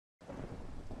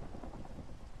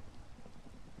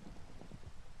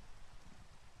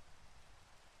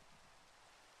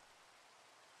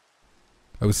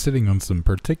I was sitting on some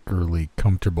particularly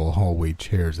comfortable hallway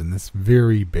chairs in this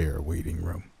very bare waiting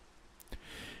room.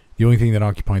 The only thing that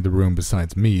occupied the room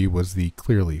besides me was the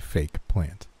clearly fake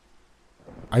plant.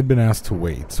 I'd been asked to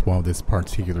wait while this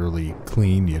particularly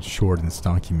clean yet short and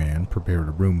stocky man prepared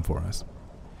a room for us.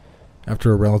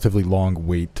 After a relatively long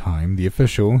wait time, the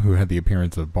official, who had the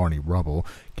appearance of Barney Rubble,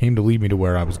 came to lead me to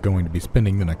where I was going to be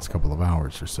spending the next couple of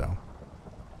hours or so.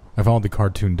 I followed the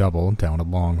cartoon double down a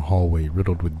long hallway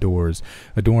riddled with doors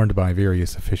adorned by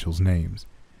various officials' names.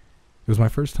 It was my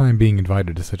first time being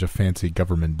invited to such a fancy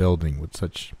government building with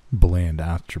such bland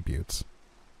attributes.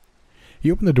 He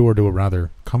opened the door to a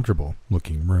rather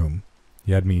comfortable-looking room.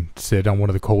 He had me sit on one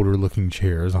of the colder-looking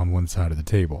chairs on one side of the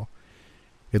table.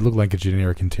 It looked like a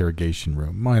generic interrogation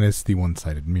room, minus the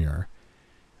one-sided mirror.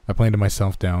 I planted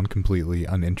myself down, completely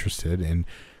uninterested in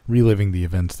reliving the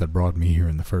events that brought me here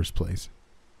in the first place.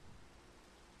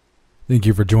 "Thank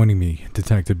you for joining me,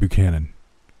 Detective Buchanan."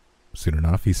 Soon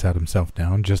enough, he sat himself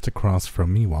down just across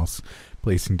from me whilst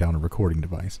placing down a recording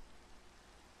device.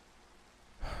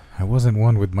 I wasn't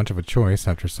one with much of a choice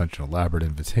after such an elaborate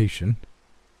invitation.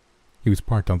 He was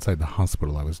parked outside the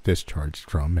hospital I was discharged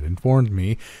from and informed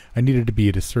me I needed to be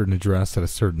at a certain address at a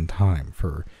certain time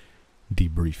for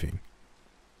debriefing.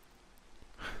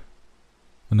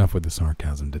 Enough with the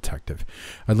sarcasm, Detective.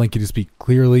 I'd like you to speak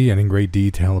clearly and in great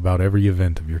detail about every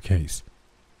event of your case.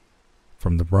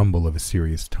 From the rumble of a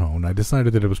serious tone, I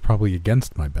decided that it was probably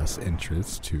against my best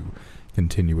interests to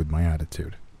continue with my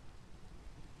attitude.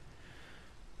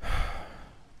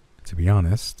 To be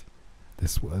honest,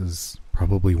 this was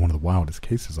probably one of the wildest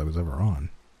cases I was ever on.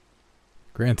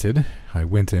 Granted, I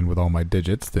went in with all my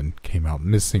digits, then came out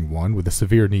missing one with a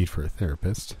severe need for a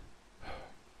therapist.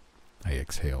 I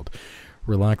exhaled,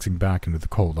 relaxing back into the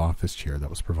cold office chair that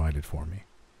was provided for me.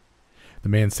 The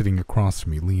man sitting across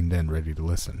from me leaned in, ready to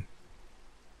listen.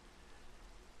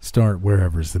 Start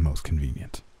wherever is the most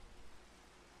convenient.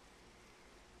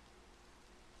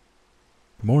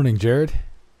 "Morning, Jared."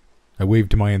 I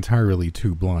waved to my entirely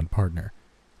too blonde partner.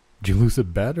 "Did you lose a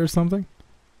bet or something?"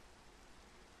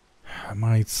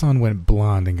 "My son went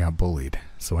blonde and got bullied,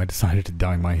 so I decided to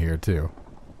dye my hair too."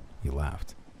 He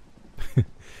laughed.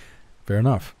 "Fair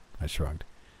enough," I shrugged.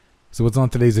 "So what's on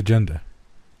today's agenda?"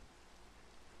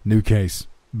 "New case.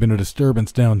 Been a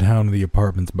disturbance downtown in the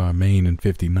apartments by Main and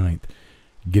 59th.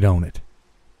 Get on it,"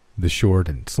 the short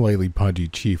and slightly pudgy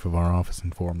chief of our office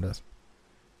informed us.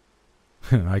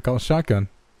 "I call shotgun."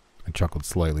 I chuckled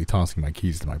slightly, tossing my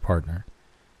keys to my partner.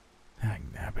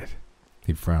 "Nabbit,"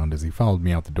 he frowned as he followed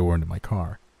me out the door into my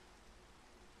car.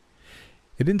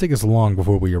 It didn't take us long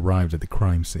before we arrived at the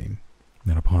crime scene.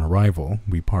 Then upon arrival,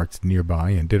 we parked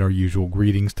nearby and did our usual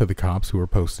greetings to the cops who were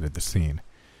posted at the scene.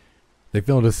 They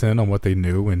filled us in on what they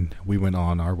knew, and we went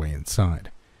on our way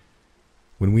inside.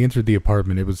 When we entered the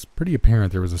apartment, it was pretty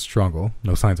apparent there was a struggle,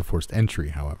 no signs of forced entry,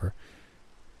 however.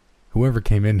 Whoever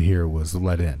came in here was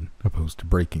let in, opposed to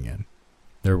breaking in.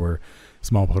 There were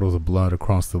small puddles of blood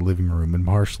across the living room and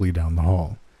partially down the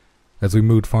hall. As we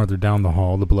moved farther down the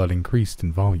hall, the blood increased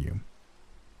in volume.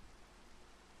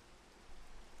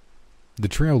 The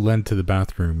trail led to the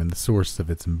bathroom and the source of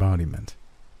its embodiment.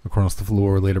 Across the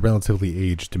floor laid a relatively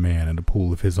aged man in a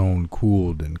pool of his own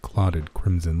cooled and clotted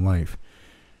crimson life.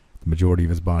 The majority of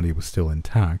his body was still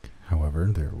intact,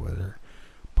 however, there were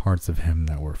parts of him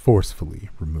that were forcefully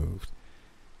removed.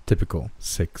 Typical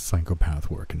sick psychopath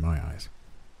work in my eyes.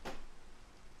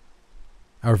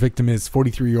 Our victim is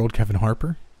 43-year-old Kevin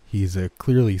Harper. He is a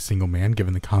clearly single man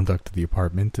given the conduct of the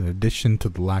apartment, in addition to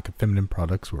the lack of feminine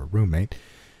products or a roommate.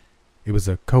 It was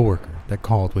a coworker that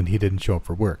called when he didn't show up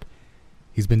for work.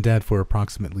 He's been dead for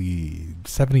approximately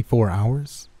 74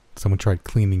 hours. Someone tried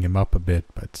cleaning him up a bit,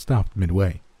 but stopped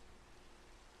midway.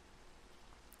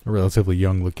 A relatively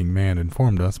young-looking man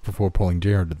informed us before pulling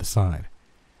Jared to the side.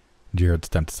 Jared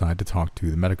stepped aside to talk to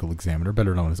the medical examiner,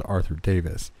 better known as Arthur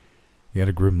Davis. He had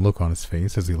a grim look on his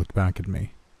face as he looked back at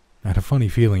me. I had a funny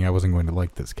feeling I wasn't going to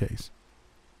like this case.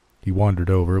 He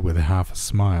wandered over with half a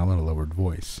smile and a lowered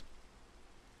voice.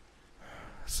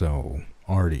 "So,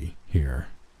 Artie here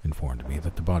informed me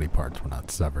that the body parts were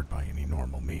not severed by any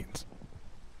normal means."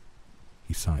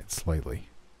 He sighed slightly.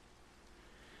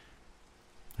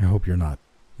 "I hope you're not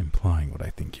implying what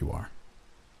I think you are."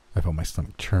 I felt my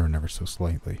stomach churn ever so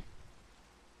slightly.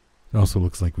 "It also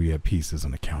looks like we have pieces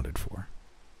unaccounted for.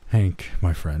 Hank,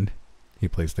 my friend," he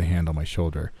placed a hand on my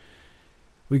shoulder,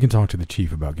 "we can talk to the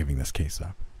chief about giving this case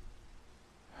up."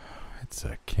 "It's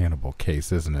a cannibal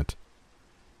case, isn't it?"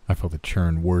 I felt the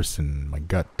churn worsen and my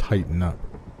gut tighten up.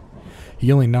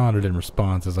 He only nodded in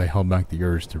response as I held back the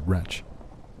urge to retch.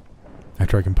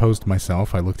 After I composed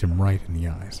myself, I looked him right in the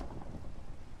eyes.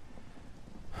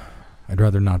 I'd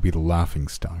rather not be the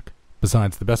laughingstock.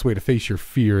 Besides, the best way to face your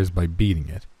fear is by beating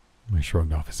it. I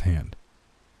shrugged off his hand.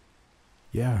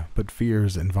 Yeah, but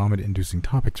fears and vomit-inducing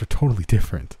topics are totally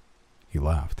different. He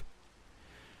laughed.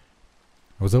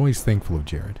 I was always thankful of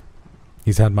Jared.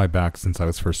 He's had my back since I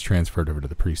was first transferred over to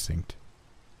the precinct.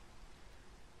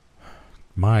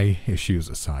 My issues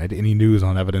aside, any news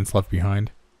on evidence left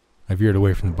behind? I veered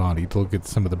away from the body to look at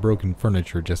some of the broken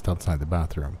furniture just outside the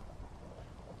bathroom.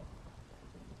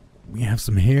 We have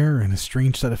some hair and a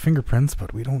strange set of fingerprints,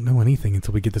 but we don't know anything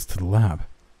until we get this to the lab.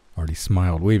 Artie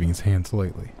smiled, waving his hand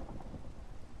slightly.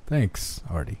 Thanks,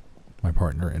 Artie, my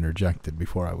partner interjected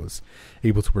before I was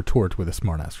able to retort with a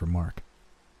smart-ass remark.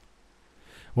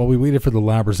 While we waited for the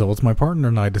lab results, my partner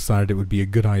and I decided it would be a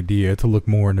good idea to look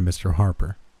more into Mr.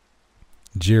 Harper.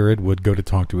 Jared would go to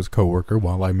talk to his coworker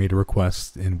while I made a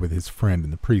request in with his friend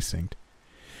in the precinct.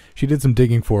 She did some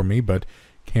digging for me, but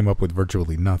came up with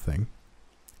virtually nothing.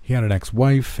 He had an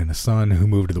ex-wife and a son who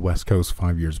moved to the West Coast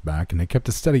 5 years back and had kept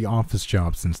a steady office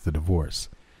job since the divorce.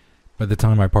 By the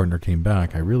time my partner came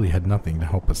back, I really had nothing to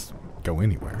help us go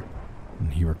anywhere,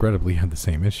 and he regrettably had the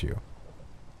same issue.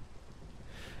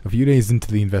 A few days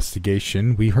into the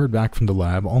investigation, we heard back from the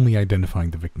lab only identifying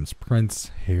the victim's prints,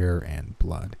 hair, and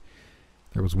blood.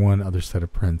 There was one other set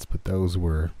of prints, but those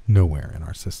were nowhere in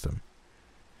our system.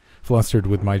 Flustered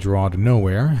with my draw to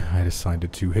nowhere, I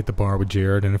decided to hit the bar with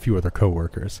Jared and a few other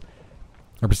coworkers.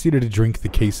 I proceeded to drink the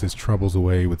case's troubles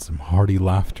away with some hearty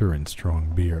laughter and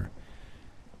strong beer.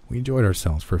 We enjoyed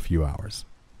ourselves for a few hours,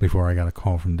 before I got a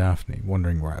call from Daphne,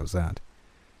 wondering where I was at.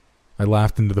 I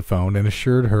laughed into the phone and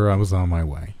assured her I was on my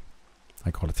way.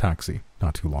 I called a taxi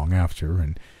not too long after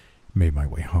and made my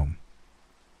way home.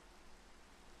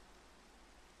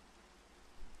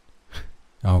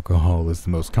 Alcohol is the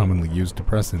most commonly used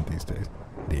depressant these days,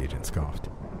 the agent scoffed.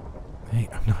 Hey,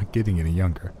 I'm not getting any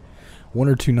younger. 1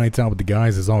 or 2 nights out with the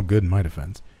guys is all good in my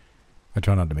defense. I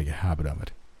try not to make a habit of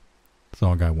it.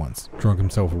 Saw a guy once, drunk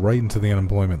himself right into the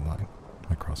unemployment line.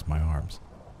 I crossed my arms.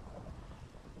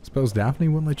 Suppose Daphne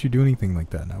wouldn't let you do anything like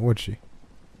that now, would she?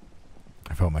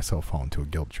 I felt myself fall into a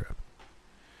guilt trip.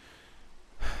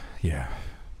 Yeah,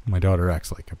 my daughter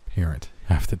acts like a parent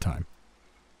half the time.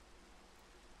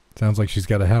 Sounds like she's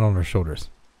got a head on her shoulders.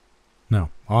 Now,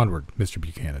 onward, Mr.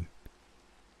 Buchanan.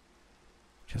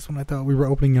 Just when I thought we were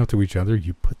opening out to each other,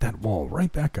 you put that wall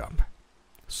right back up.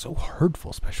 So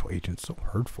hurtful, Special Agent, so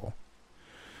hurtful.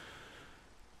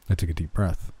 I took a deep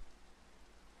breath.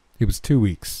 It was 2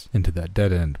 weeks into that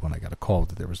dead end when I got a call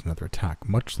that there was another attack,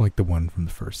 much like the one from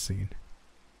the first scene.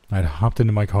 I had hopped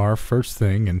into my car first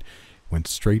thing and went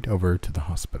straight over to the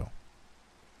hospital.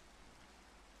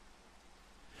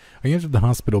 I entered the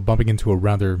hospital bumping into a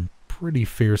rather pretty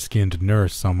fair-skinned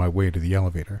nurse on my way to the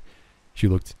elevator. She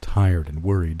looked tired and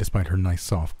worried despite her nice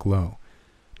soft glow.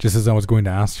 Just as I was going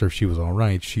to ask her if she was all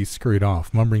right, she scurried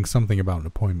off, mumbling something about an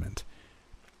appointment.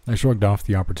 I shrugged off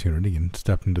the opportunity and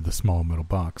stepped into the small metal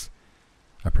box.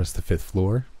 I pressed the 5th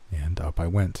floor, and up I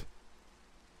went.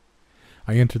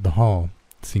 I entered the hall,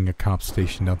 seeing a cop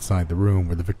stationed outside the room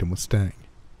where the victim was staying.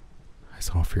 I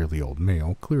saw a fairly old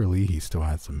male. Clearly, he still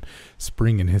had some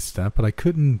spring in his step, but I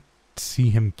couldn't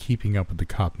see him keeping up with the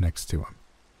cop next to him.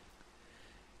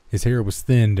 His hair was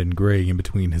thinned and gray in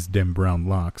between his dim brown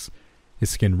locks, his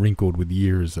skin wrinkled with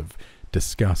years of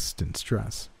disgust and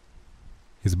stress.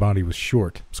 His body was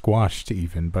short, squashed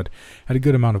even, but had a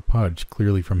good amount of pudge,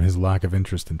 clearly from his lack of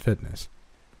interest in fitness.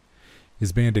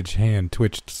 His bandaged hand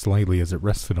twitched slightly as it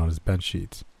rested on his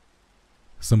bedsheets.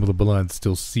 Some of the blood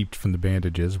still seeped from the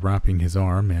bandages wrapping his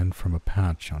arm and from a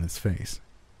patch on his face.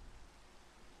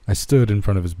 I stood in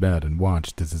front of his bed and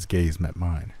watched as his gaze met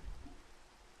mine.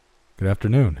 Good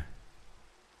afternoon.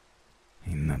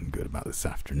 Ain't nothing good about this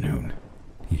afternoon,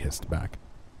 he hissed back.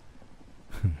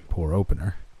 Poor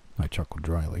opener, I chuckled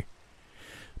dryly.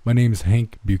 My name's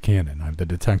Hank Buchanan. I'm the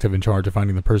detective in charge of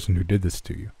finding the person who did this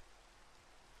to you.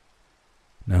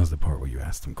 Now's the part where you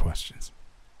ask them questions.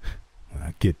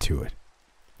 Well, get to it.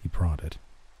 He prodded.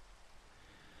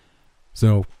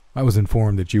 So, I was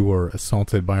informed that you were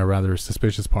assaulted by a rather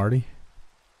suspicious party?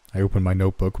 I opened my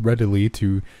notebook readily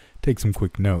to take some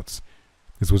quick notes.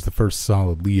 This was the first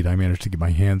solid lead I managed to get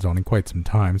my hands on in quite some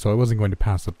time, so I wasn't going to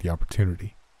pass up the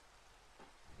opportunity.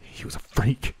 He was a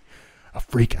freak,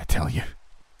 I tell you,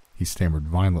 he stammered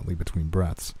violently between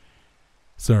breaths.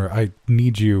 Sir, I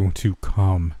need you to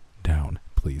calm down,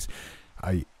 please.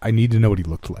 I need to know what he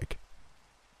looked like.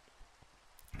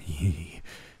 He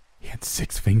had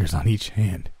 6 fingers on each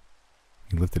hand.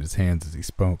 He lifted his hands as he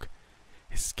spoke.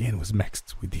 His skin was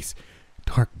mixed with these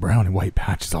dark brown and white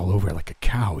patches all over like a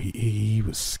cow. He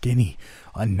was skinny,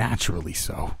 unnaturally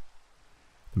so.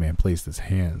 The man placed his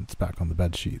hands back on the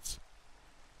bed sheets.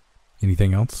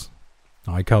 Anything else?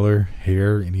 Eye color,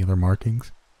 hair, any other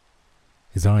markings?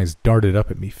 His eyes darted up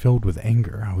at me, filled with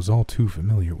anger I was all too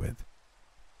familiar with.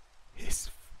 His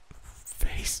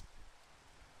face.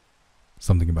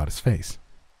 Something about his face.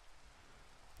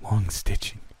 Long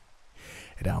stitching.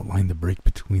 It outlined the break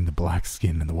between the black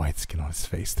skin and the white skin on his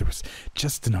face. There was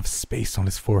just enough space on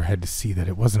his forehead to see that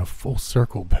it wasn't a full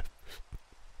circle, but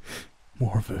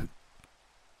more of a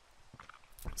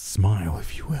smile,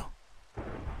 if you will.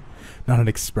 Not an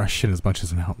expression as much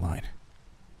as an outline.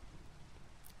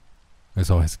 I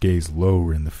saw his gaze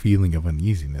lower and the feeling of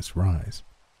uneasiness rise.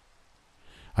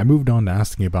 I moved on to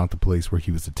asking about the place where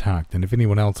he was attacked and if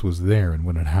anyone else was there and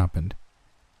when it happened.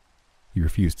 He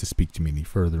refused to speak to me any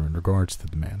further in regards to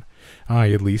the man.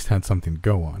 I, at least, had something to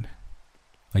go on.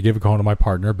 I gave a call to my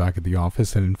partner back at the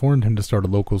office and informed him to start a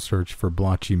local search for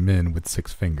blotchy men with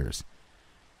 6 fingers.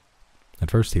 At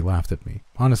first he laughed at me.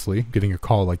 Honestly, getting a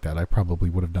call like that, I probably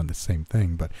would have done the same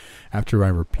thing, but after I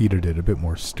repeated it a bit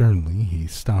more sternly, he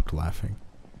stopped laughing.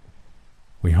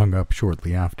 We hung up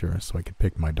shortly after so I could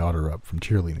pick my daughter up from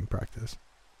cheerleading practice.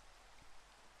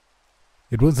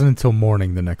 It wasn't until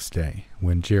morning the next day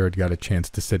when Jared got a chance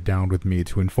to sit down with me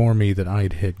to inform me that I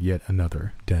had hit yet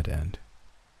another dead end.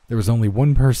 There was only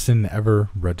one person ever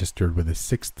registered with a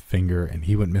 6th finger, and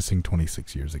he went missing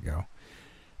 26 years ago.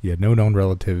 He had no known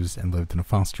relatives and lived in a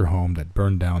foster home that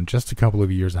burned down just a couple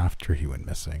of years after he went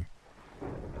missing.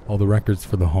 All the records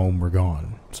for the home were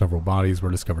gone. Several bodies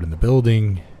were discovered in the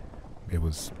building. It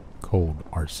was a cold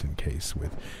arson case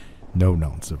with no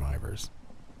known survivors.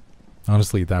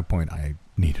 Honestly, at that point, I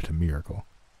needed a miracle.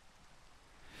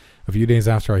 A few days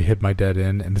after I hit my dead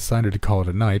end and decided to call it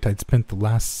a night, I'd spent the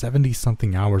last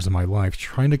 70-something hours of my life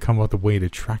trying to come up with a way to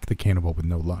track the cannibal with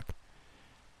no luck.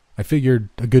 I figured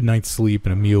a good night's sleep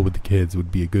and a meal with the kids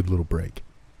would be a good little break.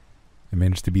 I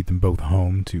managed to beat them both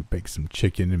home to bake some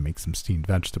chicken and make some steamed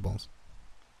vegetables.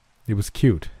 It was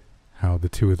cute how the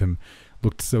two of them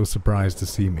looked so surprised to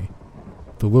see me.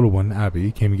 The little one,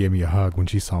 Abby, came and gave me a hug when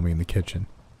she saw me in the kitchen.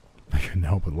 I couldn't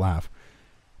help but laugh.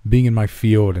 Being in my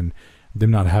field and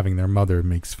them not having their mother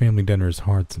makes family dinners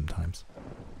hard sometimes.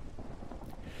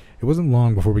 It wasn't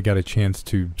long before we got a chance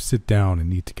to sit down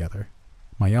and eat together.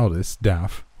 My eldest,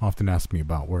 Daff, often asks me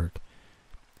about work.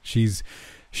 She's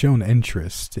shown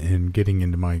interest in getting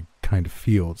into my kind of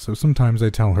field, so sometimes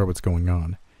I tell her what's going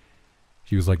on.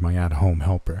 She was like my at-home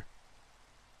helper.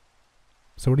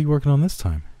 So what are you working on this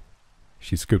time?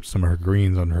 She scooped some of her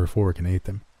greens on her fork and ate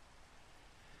them.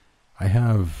 I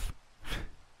have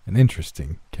an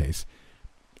interesting case.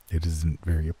 It isn't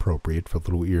very appropriate for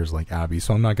little ears like Abby,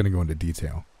 so I'm not going to go into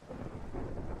detail.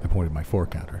 I pointed my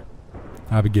fork at her.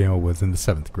 Abigail was in the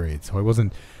 7th grade, so I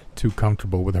wasn't too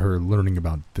comfortable with her learning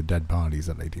about the dead bodies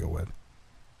that I deal with.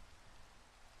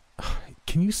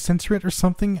 Can you censor it or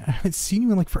something? I haven't seen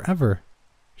you in like forever,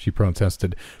 she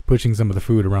protested, pushing some of the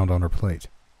food around on her plate.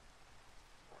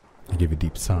 I gave a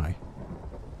deep sigh.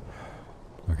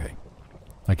 Okay,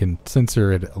 I can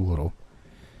censor it a little.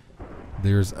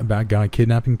 There's a bad guy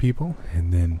kidnapping people,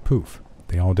 and then poof,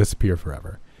 they all disappear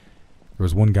forever. There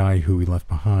was one guy who he left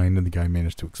behind, and the guy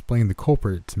managed to explain the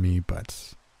culprit to me,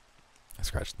 but I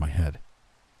scratched my head.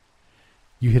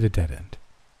 You hit a dead end.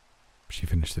 She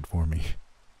finished it for me.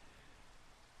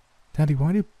 Daddy,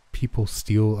 why do people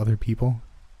steal other people?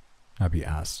 Abby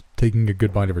asked, taking a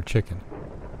good bite of her chicken.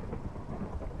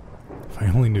 If I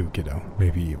only knew, kiddo,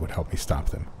 maybe it would help me stop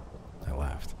them. I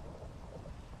laughed.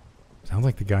 Sounds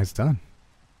like the guy's done.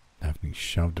 Daphne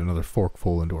shoved another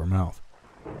forkful into her mouth.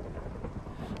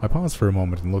 I paused for a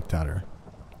moment and looked at her.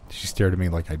 She stared at me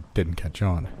like I didn't catch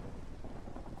on.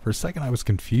 For a second I was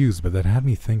confused, but that had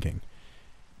me thinking.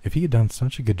 If he had done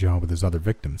such a good job with his other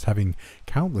victims, having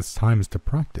countless times to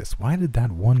practice, why did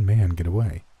that one man get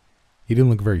away? He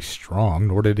didn't look very strong,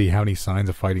 nor did he have any signs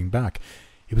of fighting back.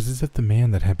 It was as if the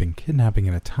man that had been kidnapping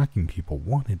and attacking people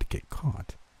wanted to get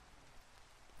caught.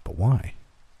 But why?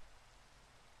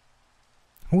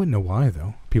 I wouldn't know why,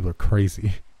 though. People are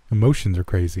crazy. Emotions are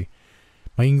crazy.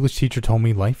 My English teacher told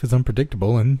me life is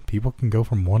unpredictable and people can go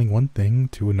from wanting one thing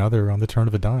to another on the turn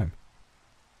of a dime.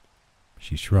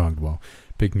 She shrugged while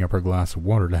picking up her glass of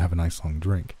water to have a nice long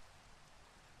drink.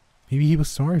 Maybe he was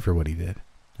sorry for what he did,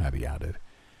 Abby added.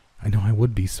 I know I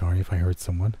would be sorry if I hurt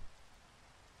someone.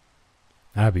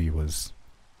 Abby was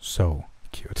so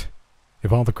cute.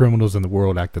 If all the criminals in the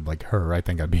world acted like her, I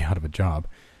think I'd be out of a job.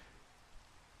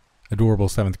 Adorable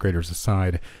 7th graders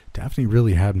aside, Daphne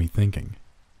really had me thinking.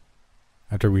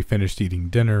 After we finished eating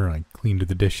dinner, I cleaned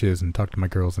the dishes and tucked my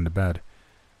girls into bed.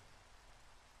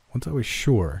 Once I was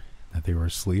sure that they were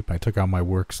asleep, I took out my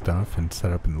work stuff and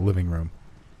set up in the living room.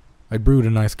 I brewed a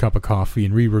nice cup of coffee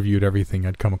and re-reviewed everything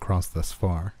I'd come across thus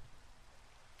far.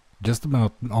 Just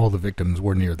about all the victims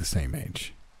were near the same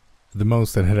age. The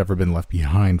most that had ever been left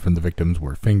behind from the victims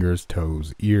were fingers,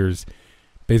 toes, ears,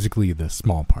 basically the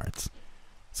small parts.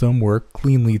 Some were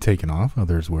cleanly taken off,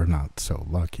 others were not so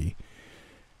lucky.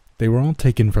 They were all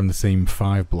taken from the same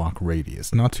 5-block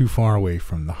radius, not too far away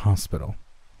from the hospital.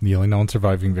 The only known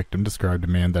surviving victim described a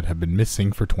man that had been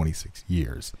missing for 26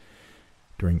 years.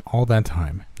 During all that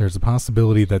time, there's a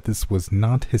possibility that this was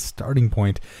not his starting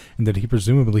point and that he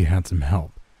presumably had some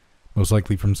help, most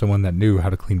likely from someone that knew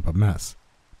how to clean up a mess.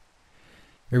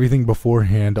 Everything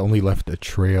beforehand only left a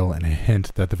trail and a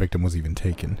hint that the victim was even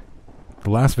taken. The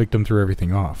last victim threw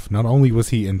everything off. Not only was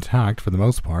he intact for the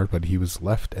most part, but he was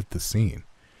left at the scene.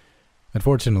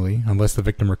 Unfortunately, unless the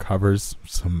victim recovers,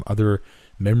 some other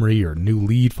memory or new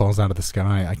lead falls out of the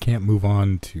sky, I can't move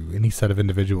on to any set of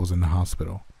individuals in the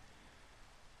hospital.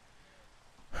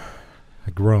 I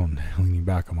groaned, leaning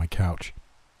back on my couch.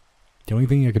 The only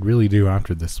thing I could really do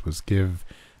after this was give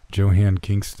Johan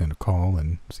Kingston a call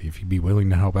and see if he'd be willing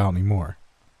to help out anymore.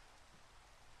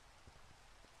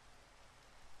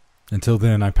 Until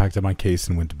then, I packed up my case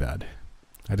and went to bed.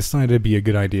 I decided it'd be a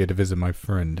good idea to visit my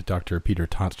friend, Dr. Peter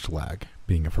Totschlag.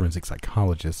 Being a forensic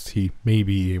psychologist, he may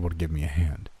be able to give me a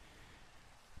hand.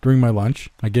 During my lunch,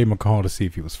 I gave him a call to see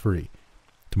if he was free.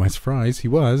 To my surprise, he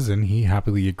was, and he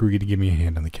happily agreed to give me a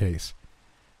hand on the case.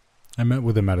 I met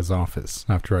with him at his office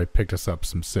after I picked us up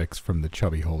some six from the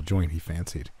chubby hole joint he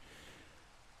fancied.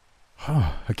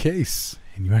 "Oh, a case,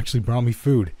 and you actually brought me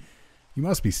food. You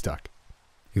must be stuck."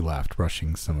 He laughed,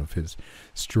 brushing some of his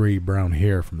stray brown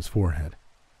hair from his forehead.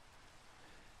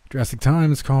 "Drastic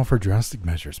times call for drastic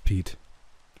measures, Pete."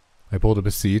 I pulled up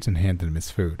a seat and handed him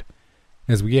his food.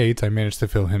 As we ate, I managed to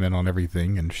fill him in on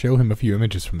everything and show him a few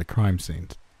images from the crime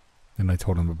scenes. Then I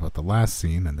told him about the last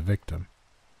scene and the victim.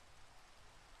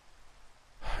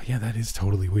 "Yeah, that is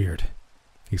totally weird."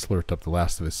 He slurped up the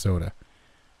last of his soda.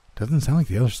 "Doesn't sound like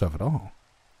the other stuff at all."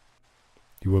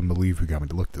 "You wouldn't believe who got me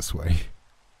to look this way."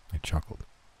 I chuckled.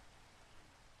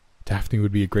 "Daphne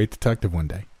would be a great detective one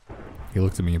day." He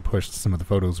looked at me and pushed some of the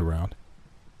photos around.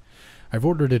 "I've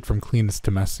ordered it from cleanest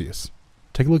to messiest.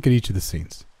 Take a look at each of the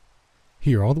scenes.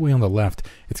 Here, all the way on the left,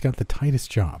 it's got the tightest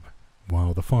job,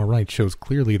 while the far right shows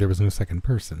clearly there was no second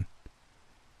person."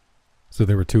 "So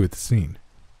there were two at the scene?"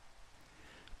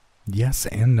 "Yes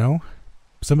and no.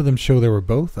 Some of them show there were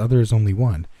both, others only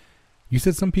one. You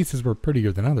said some pieces were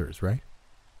prettier than others, right?"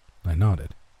 I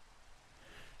nodded.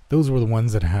 "Those were the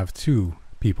ones that have two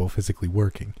people physically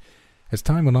working. As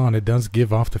time went on, it does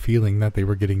give off the feeling that they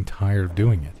were getting tired of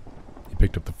doing it." He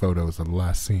picked up the photos of the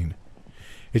last scene.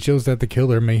 "It shows that the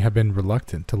killer may have been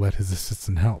reluctant to let his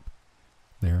assistant help.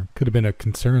 There could have been a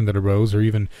concern that arose, or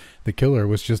even the killer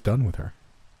was just done with her."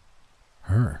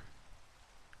 "Her?"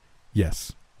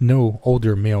 "Yes. No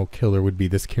older male killer would be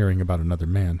this caring about another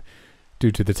man.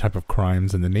 Due to the type of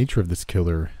crimes and the nature of this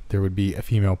killer, there would be a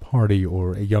female party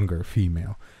or a younger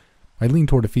female. I lean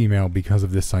toward a female because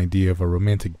of this idea of a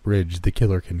romantic bridge the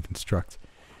killer can construct.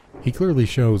 He clearly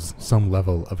shows some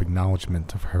level of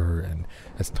acknowledgement of her, and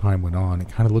as time went on, it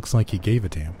kind of looks like he gave a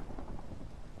damn."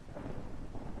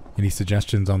 "Any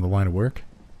suggestions on the line of work?"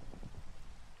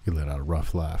 He let out a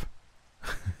rough laugh.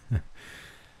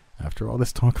 "After all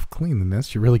this talk of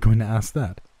cleanliness, you're really going to ask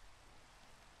that?"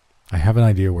 "I have an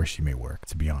idea where she may work,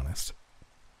 to be honest."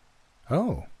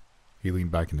 "Oh." He leaned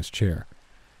back in his chair.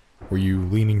 "Were you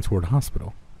leaning toward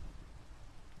hospital?"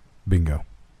 "Bingo.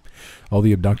 All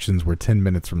the abductions were 10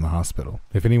 minutes from the hospital.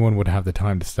 If anyone would have the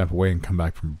time to step away and come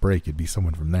back from a break, it'd be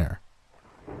someone from there."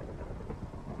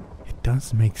 "It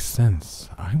does make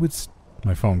sense. I would..."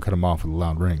 My phone cut him off with a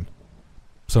loud ring.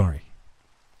 "Sorry."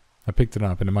 I picked it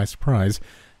up, and to my surprise,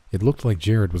 it looked like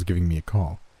Jared was giving me a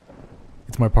call.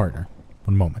 "It's my partner.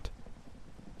 One moment."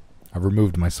 I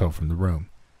removed myself from the room.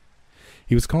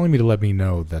 He was calling me to let me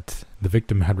know that the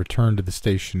victim had returned to the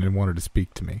station and wanted to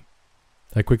speak to me.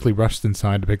 I quickly rushed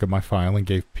inside to pick up my file and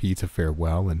gave Pete a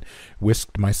farewell and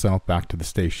whisked myself back to the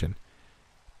station.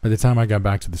 By the time I got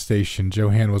back to the station,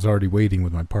 Johan was already waiting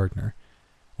with my partner.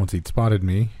 Once he'd spotted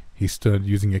me, he stood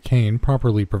using a cane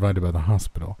properly provided by the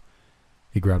hospital.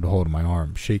 He grabbed a hold of my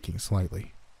arm, shaking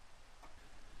slightly.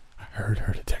 "I heard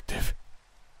her, Detective."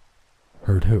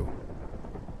 "Heard who?"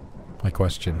 I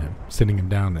questioned him, sitting him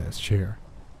down in his chair.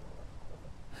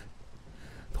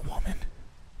 "The woman,"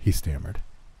 he stammered.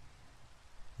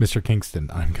 "Mr.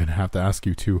 Kingston, I'm going to have to ask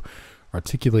you to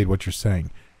articulate what you're saying.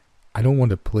 I don't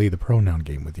want to play the pronoun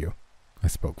game with you." I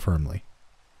spoke firmly.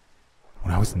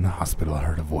 "When I was in the hospital, I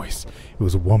heard a voice. It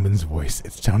was a woman's voice.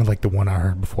 It sounded like the one I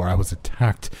heard before I was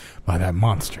attacked by that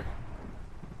monster."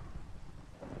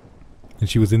 and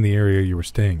she was in the area you were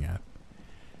staying at.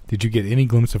 Did you get any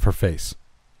glimpse of her face?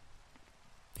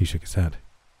 He shook his head.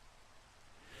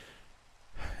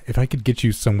 If I could get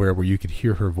you somewhere where you could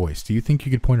hear her voice, do you think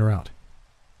you could point her out?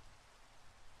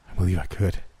 I believe I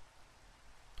could.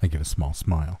 I give a small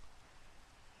smile.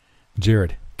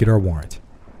 Jared, get our warrant.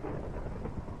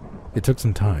 It took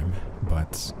some time,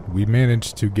 but we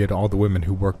managed to get all the women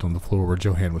who worked on the floor where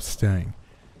Johann was staying.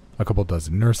 A couple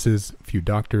dozen nurses, a few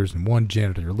doctors, and one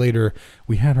janitor later,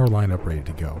 we had our lineup ready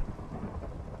to go.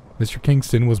 Mr.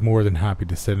 Kingston was more than happy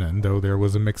to sit in, though there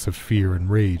was a mix of fear and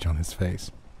rage on his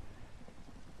face.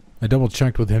 I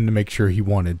double-checked with him to make sure he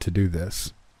wanted to do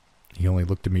this. He only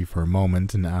looked at me for a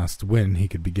moment and asked when he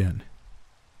could begin.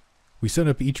 We set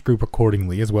up each group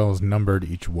accordingly, as well as numbered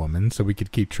each woman, so we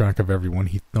could keep track of everyone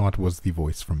he thought was the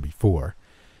voice from before.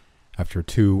 After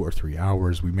 2 or 3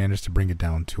 hours, we managed to bring it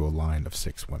down to a line of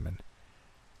 6 women.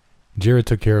 Jared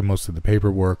took care of most of the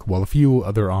paperwork, while a few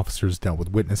other officers dealt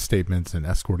with witness statements and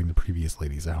escorting the previous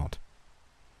ladies out.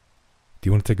 Do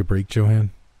you want to take a break,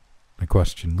 Johann? I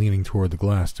questioned, leaning toward the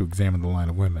glass to examine the line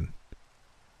of women.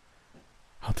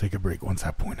 I'll take a break once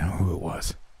I point out who it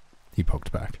was, he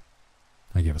poked back.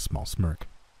 I gave a small smirk.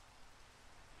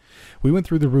 We went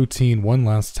through the routine one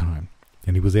last time,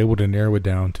 and he was able to narrow it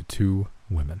down to 2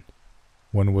 women.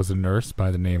 One was a nurse by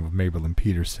the name of Maybelline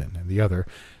Peterson, and the other,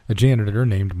 a janitor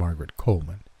named Margaret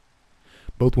Coleman.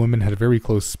 Both women had a very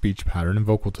close speech pattern and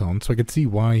vocal tone, so I could see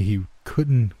why he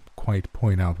couldn't quite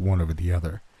point out one over the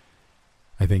other.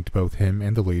 I thanked both him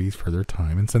and the ladies for their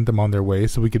time and sent them on their way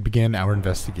so we could begin our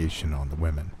investigation on the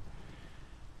women.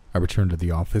 I returned to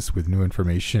the office with new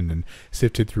information and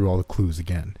sifted through all the clues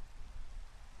again.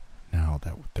 Now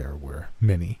that there were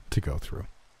many to go through.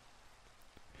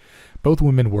 Both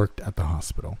women worked at the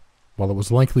hospital. While it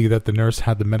was likely that the nurse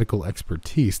had the medical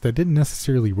expertise, that didn't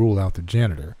necessarily rule out the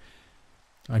janitor.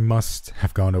 I must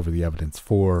have gone over the evidence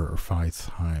 4 or 5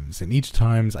 times, and each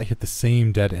time I hit the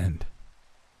same dead end.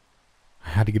 I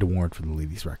had to get a warrant for the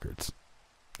ladies' records.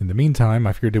 In the meantime,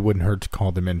 I figured it wouldn't hurt to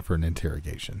call them in for an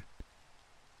interrogation.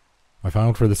 I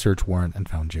filed for the search warrant and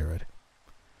found Jared.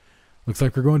 Looks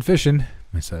like we're going fishing,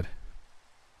 I said.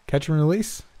 Catch and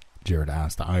release? Jared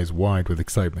asked, eyes wide with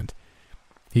excitement.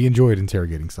 He enjoyed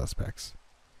interrogating suspects.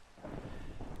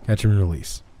 Catch and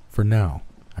release. For now,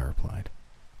 I replied.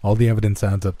 All the evidence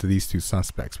adds up to these 2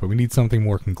 suspects, but we need something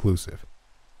more conclusive.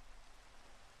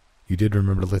 You did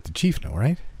remember to let the chief know,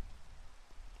 right?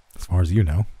 As far as you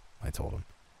know, I told him.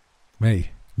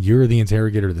 Hey, you're the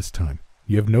interrogator this time.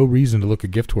 You have no reason to look a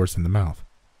gift horse in the mouth.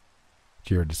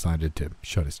 Jared decided to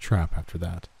shut his trap after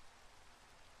that.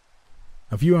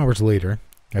 A few hours later,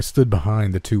 I stood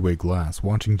behind the 2-way glass,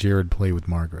 watching Jared play with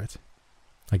Margaret.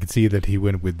 I could see that he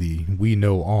went with the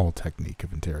we-know-all technique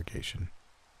of interrogation.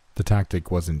 The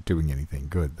tactic wasn't doing anything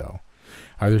good, though.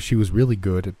 Either she was really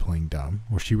good at playing dumb,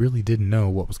 or she really didn't know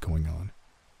what was going on.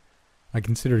 I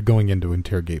considered going in to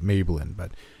interrogate Maybelline,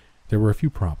 but there were a few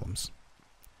problems.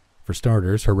 For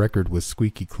starters, her record was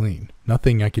squeaky clean,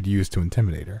 nothing I could use to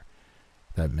intimidate her.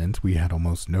 That meant we had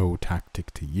almost no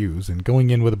tactic to use, and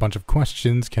going in with a bunch of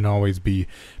questions can always be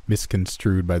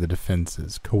misconstrued by the defense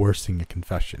as coercing a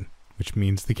confession, which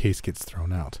means the case gets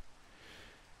thrown out.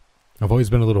 I've always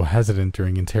been a little hesitant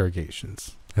during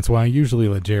interrogations. That's why I usually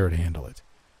let Jared handle it.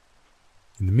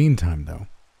 In the meantime, though,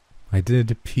 I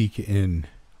did peek in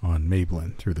on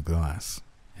Maybelline through the glass,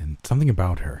 and something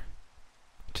about her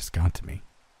just got to me.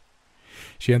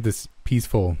 She had this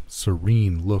peaceful,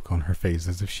 serene look on her face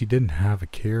as if she didn't have a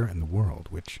care in the world,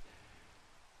 which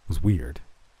was weird,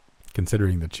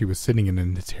 considering that she was sitting in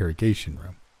an interrogation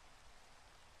room.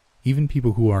 Even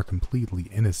people who are completely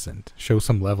innocent show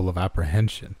some level of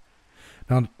apprehension.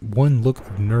 Not one look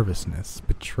of nervousness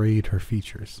betrayed her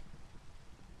features.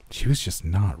 She was just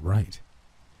not right.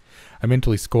 I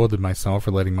mentally scolded myself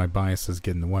for letting my biases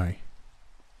get in the way.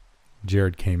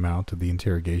 Jared came out of the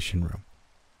interrogation room.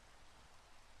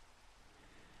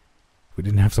 If we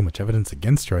didn't have so much evidence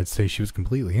against her, I'd say she was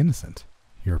completely innocent,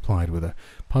 he replied with a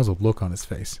puzzled look on his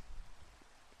face.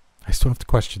 I still have to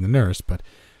question the nurse, but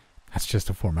that's just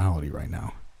a formality right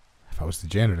now. If I was the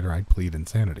janitor, I'd plead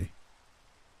insanity.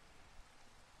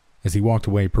 As he walked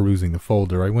away perusing the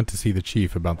folder, I went to see the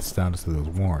chief about the status of those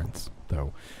warrants,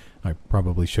 though I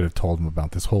probably should have told him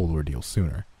about this whole ordeal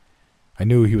sooner. I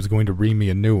knew he was going to ream me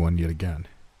a new one yet again.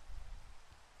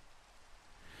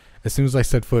 As soon as I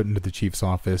set foot into the chief's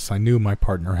office, I knew my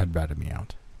partner had ratted me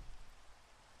out.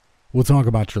 We'll talk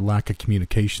about your lack of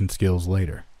communication skills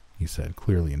later, he said,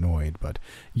 clearly annoyed, but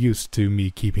used to me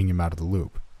keeping him out of the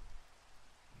loop.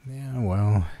 Yeah,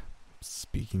 well,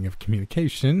 speaking of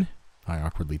communication, I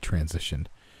awkwardly transitioned.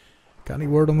 Got any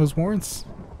word on those warrants?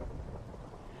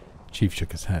 Chief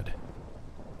shook his head.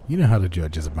 You know how the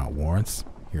judge is about warrants,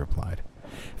 he replied.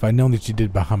 If I'd known that you did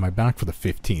it behind my back for the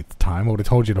 15th time, I would have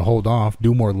told you to hold off,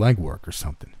 do more legwork or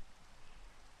something.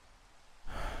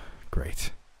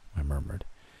 Great, I murmured.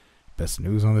 Best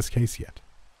news on this case yet.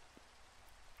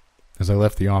 As I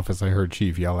left the office, I heard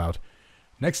Chief yell out,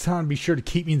 "Next time, be sure to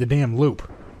keep me in the damn loop."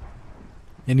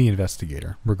 Any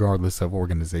investigator, regardless of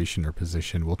organization or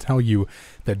position, will tell you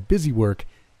that busy work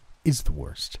is the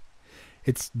worst.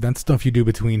 It's that stuff you do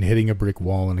between hitting a brick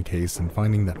wall in a case and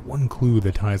finding that one clue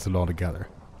that ties it all together.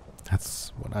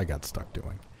 That's what I got stuck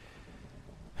doing.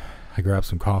 I grabbed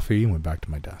some coffee and went back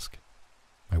to my desk.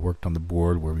 I worked on the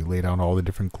board where we laid out all the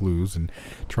different clues and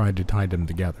tried to tie them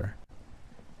together.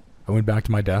 I went back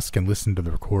to my desk and listened to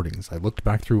the recordings. I looked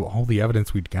back through all the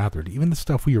evidence we'd gathered, even the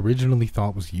stuff we originally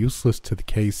thought was useless to the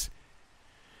case,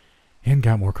 and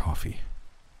got more coffee.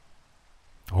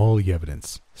 All the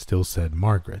evidence still said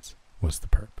Margaret was the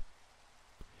perp.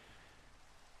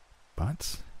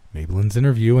 But Maybelline's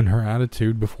interview and her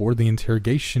attitude before the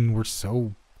interrogation were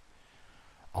so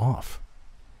off.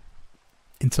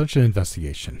 In such an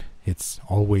investigation, it's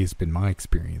always been my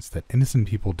experience that innocent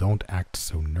people don't act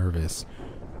so nervous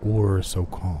or so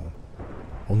calm.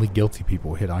 Only guilty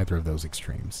people hit either of those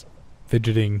extremes.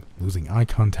 Fidgeting, losing eye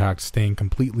contact, staying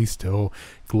completely still,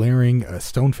 glaring, a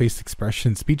stone-faced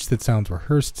expression, speech that sounds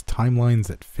rehearsed, timelines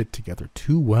that fit together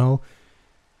too well.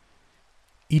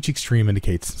 Each extreme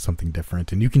indicates something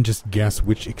different, and you can just guess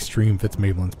which extreme fits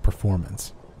Maybelline's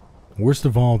performance. Worst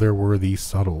of all, there were the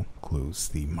subtle clues,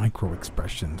 the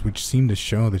micro-expressions, which seemed to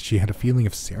show that she had a feeling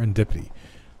of serendipity,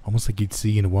 almost like you'd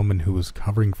see in a woman who was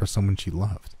covering for someone she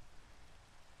loved.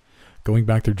 Going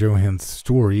back to Johan's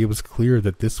story, it was clear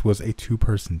that this was a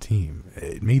two-person team.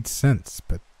 It made sense,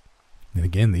 but then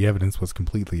again, the evidence was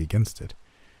completely against it.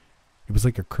 It was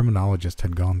like a criminologist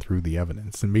had gone through the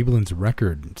evidence, and Maybelline's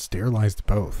record sterilized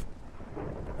both.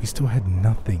 We still had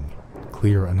nothing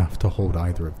clear enough to hold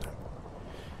either of them.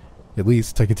 At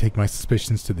least I could take my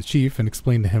suspicions to the chief and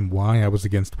explain to him why I was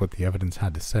against what the evidence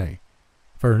had to say.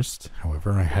 First,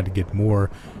 however, I had to get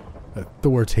more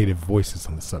authoritative voices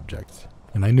on the subject,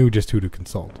 and I knew just who to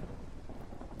consult.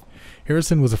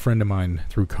 Harrison was a friend of mine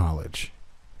through college.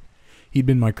 He'd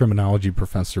been my criminology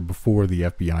professor before the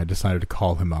FBI decided to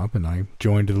call him up, and I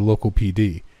joined the local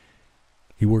PD.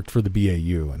 He worked for the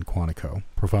BAU in Quantico,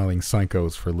 profiling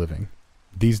psychos for a living.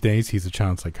 These days, he's a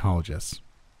child psychologist.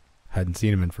 Hadn't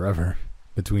seen him in forever.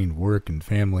 Between work and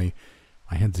family,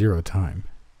 I had zero time.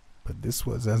 But this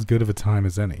was as good of a time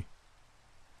as any.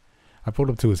 I pulled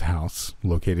up to his house,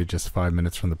 located just 5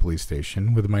 minutes from the police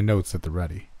station, with my notes at the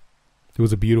ready. It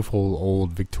was a beautiful,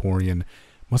 old Victorian,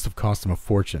 must have cost him a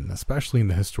fortune, especially in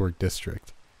the historic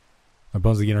district. I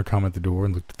buzzed the intercom at the door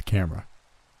and looked at the camera.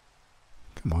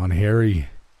 "Come on, Harry,"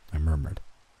 I murmured.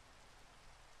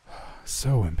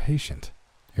 "So impatient,"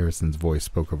 Harrison's voice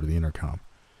spoke over the intercom.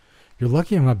 "You're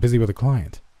lucky I'm not busy with a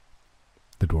client."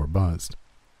 The door buzzed.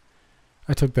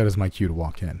 I took that as my cue to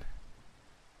walk in.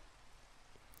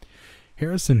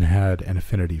 Harrison had an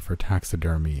affinity for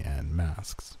taxidermy and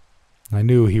masks. I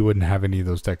knew he wouldn't have any of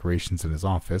those decorations in his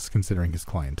office, considering his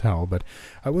clientele, but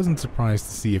I wasn't surprised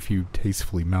to see a few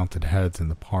tastefully mounted heads in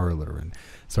the parlor and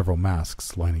several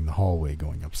masks lining the hallway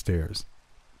going upstairs.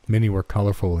 Many were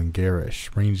colorful and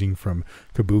garish, ranging from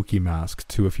kabuki masks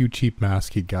to a few cheap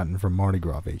masks he'd gotten from Mardi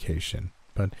Gras vacation,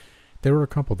 but there were a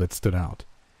couple that stood out.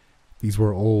 These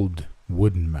were old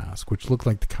wooden masks, which looked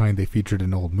like the kind they featured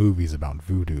in old movies about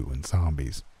voodoo and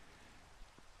zombies.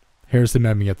 Harrison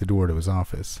met me at the door to his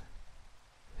office.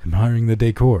 "Admiring the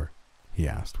decor?" he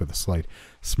asked, with a slight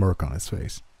smirk on his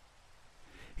face.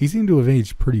 He seemed to have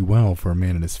aged pretty well for a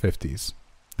man in his 50s.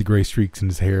 The gray streaks in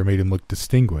his hair made him look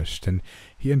distinguished, and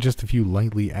he had just a few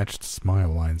lightly etched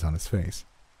smile lines on his face.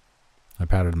 I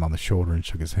patted him on the shoulder and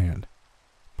shook his hand.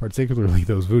 "Particularly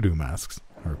those voodoo masks,"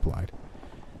 I replied.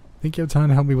 "Think you have time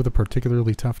to help me with a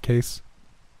particularly tough case?"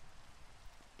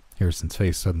 Harrison's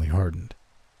face suddenly hardened.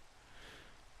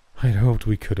 "I'd hoped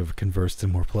we could have conversed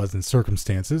in more pleasant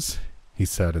circumstances," he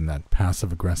said in that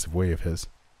passive-aggressive way of his.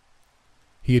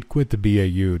 He had quit the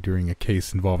BAU during a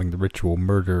case involving the ritual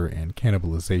murder and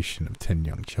cannibalization of 10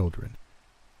 young children.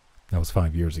 That was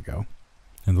 5 years ago,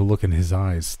 and the look in his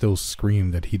eyes still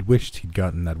screamed that he'd wished he'd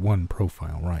gotten that one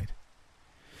profile right.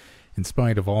 In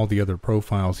spite of all the other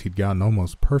profiles he'd gotten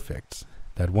almost perfect,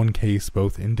 that one case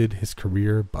both ended his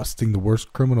career busting the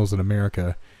worst criminals in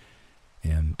America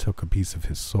and took a piece of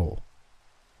his soul.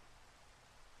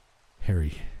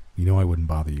 "Harry, you know I wouldn't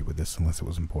bother you with this unless it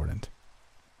was important."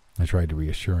 I tried to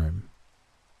reassure him.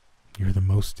 "You're the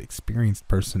most experienced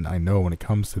person I know when it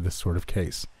comes to this sort of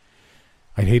case.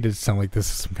 I'd hate it to sound like this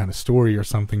is some kind of story or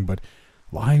something, but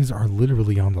lives are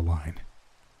literally on the line.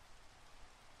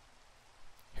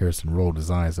 Harrison rolled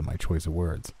his eyes at my choice of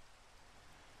words.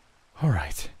 All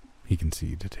right, he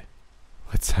conceded.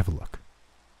 Let's have a look.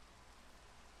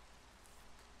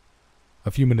 A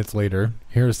few minutes later,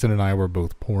 Harrison and I were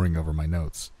both poring over my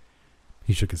notes.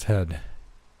 He shook his head.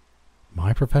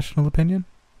 My professional opinion?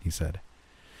 He said.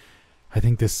 I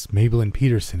think this Maybelline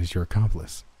Peterson is your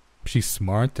accomplice. She's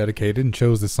smart, dedicated, and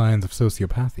shows the signs of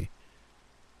sociopathy.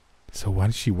 So why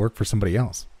does she work for somebody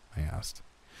else? I asked.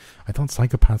 I thought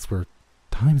psychopaths were...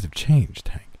 Times have changed,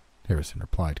 Hank, Harrison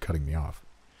replied, cutting me off.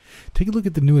 Take a look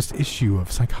at the newest issue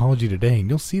of Psychology Today, and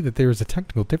you'll see that there is a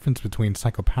technical difference between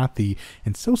psychopathy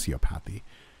and sociopathy.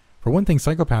 For one thing,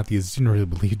 psychopathy is generally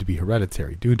believed to be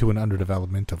hereditary due to an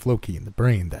underdevelopment of loci in the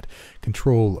brain that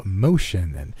control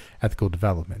emotion and ethical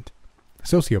development.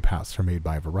 Sociopaths are made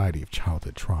by a variety of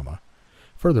childhood trauma.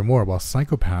 Furthermore, while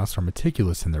psychopaths are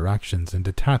meticulous in their actions and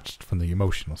detached from the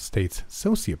emotional states,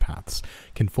 sociopaths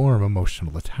can form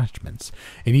emotional attachments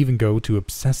and even go to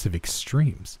obsessive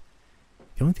extremes.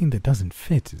 The only thing that doesn't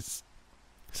fit is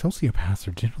sociopaths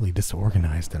are generally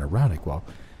disorganized and erratic, while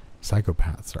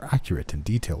psychopaths are accurate and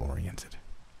detail-oriented.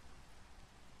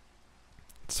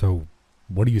 So,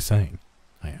 what are you saying?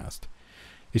 I asked.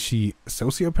 Is she a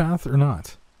sociopath or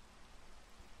not?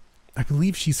 I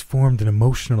believe she's formed an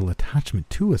emotional attachment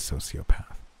to a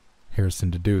sociopath, Harrison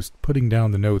deduced, putting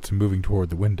down the notes and moving toward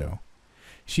the window.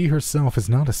 She herself is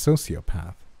not a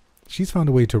sociopath. She's found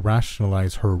a way to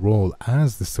rationalize her role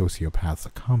as the sociopath's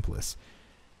accomplice.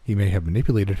 He may have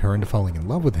manipulated her into falling in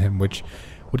love with him, which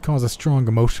would cause a strong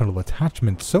emotional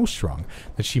attachment so strong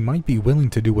that she might be willing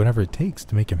to do whatever it takes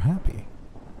to make him happy.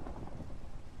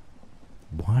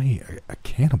 Why a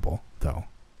cannibal, though?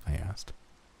 I asked.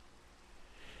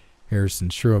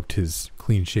 Harrison stroked his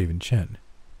clean-shaven chin.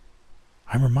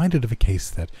 I'm reminded of a case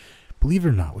that, believe it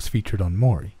or not, was featured on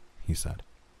Maury, he said.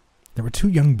 There were 2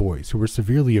 young boys who were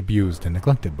severely abused and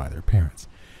neglected by their parents.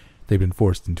 They'd been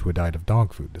forced into a diet of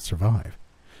dog food to survive.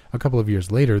 A couple of years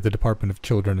later, the Department of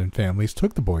Children and Families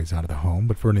took the boys out of the home,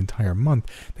 but for an entire month,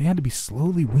 they had to be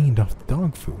slowly weaned off the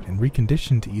dog food and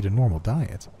reconditioned to eat a normal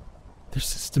diet. Their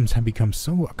systems had become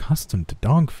so accustomed to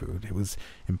dog food, it was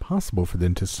impossible for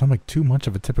them to stomach too much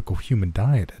of a typical human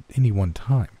diet at any one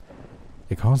time.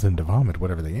 It caused them to vomit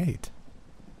whatever they ate.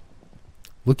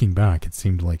 Looking back, it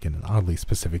seemed like an oddly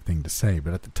specific thing to say,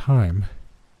 but at the time,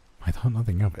 I thought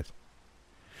nothing of it.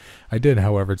 I did,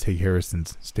 however, take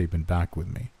Harrison's statement back with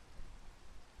me.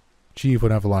 Chief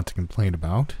would have a lot to complain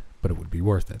about, but it would be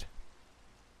worth it.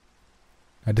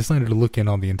 I decided to look in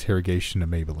on the interrogation of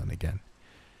Maybelline again.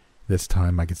 This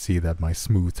time I could see that my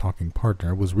smooth-talking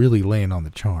partner was really laying on the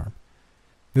charm.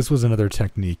 This was another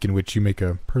technique in which you make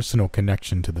a personal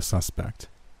connection to the suspect.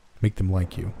 Make them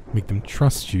like you, make them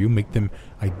trust you, make them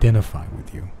identify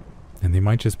with you. And they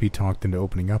might just be talked into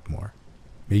opening up more,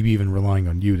 maybe even relying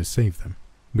on you to save them,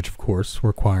 which of course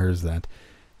requires that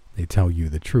they tell you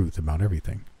the truth about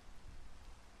everything.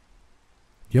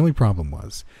 The only problem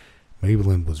was,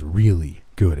 Maybelline was really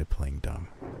good at playing dumb.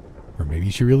 Or maybe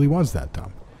she really was that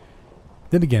dumb.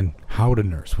 Then again, how would a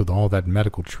nurse with all that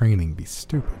medical training be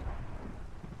stupid?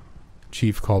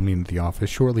 Chief called me into the office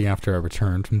shortly after I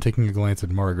returned from taking a glance at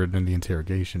Margaret in the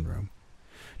interrogation room.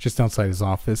 Just outside his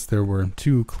office, there were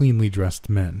 2 cleanly dressed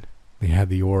men. They had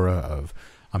the aura of,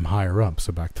 I'm higher up,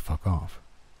 so back the fuck off.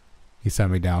 He sat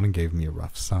me down and gave me a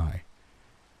rough sigh.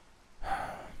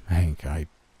 Hank, I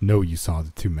know you saw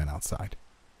the 2 men outside.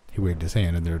 He waved his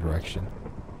hand in their direction.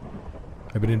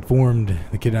 I've been informed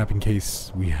the kidnapping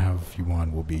case we have you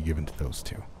on will be given to those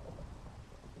 2.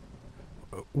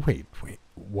 Wait,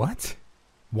 what?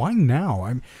 Why now?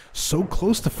 I'm so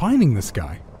close to finding this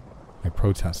guy, I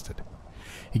protested.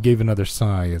 He gave another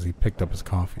sigh as he picked up his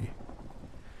coffee.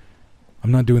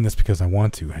 I'm not doing this because I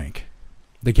want to, Hank.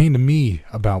 They came to me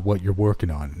about what you're working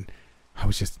on, and I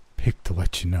was just picked to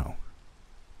let you know.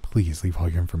 Please leave all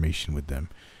your information with them,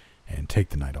 and take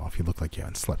the night off. You look like you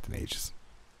haven't slept in ages.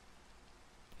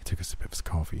 He took a sip of his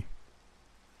coffee.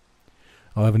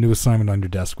 I'll have a new assignment on your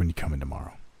desk when you come in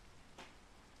tomorrow.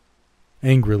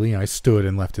 Angrily, I stood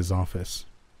and left his office.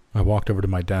 I walked over to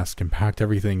my desk and packed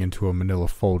everything into a manila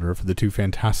folder for the 2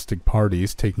 fantastic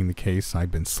parties taking the case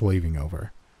I'd been slaving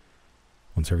over.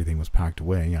 Once everything was packed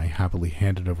away, I happily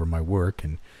handed over my work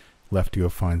and left to go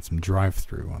find some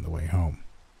drive-thru on the way home.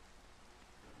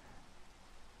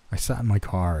 I sat in my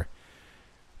car,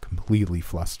 completely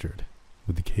flustered,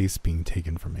 with the case being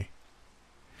taken from me.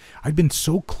 I'd been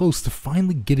so close to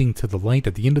finally getting to the light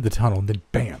at the end of the tunnel, and then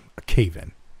bam, a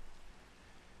cave-in.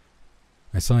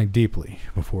 I sighed deeply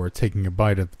before taking a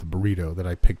bite of the burrito that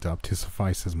I picked up to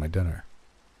suffice as my dinner.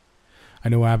 I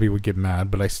know Abby would get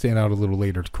mad, but I stayed out a little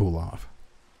later to cool off.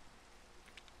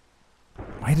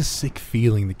 I had a sick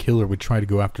feeling the killer would try to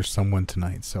go after someone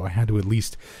tonight, so I had to at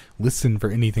least listen for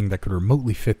anything that could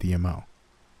remotely fit the MO.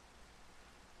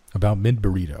 About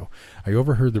mid-burrito, I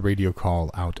overheard the radio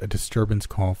call out a disturbance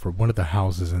call for one of the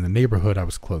houses in the neighborhood I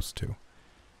was close to.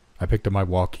 I picked up my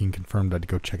walkie and confirmed I'd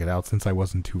go check it out since I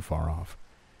wasn't too far off.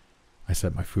 I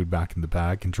set my food back in the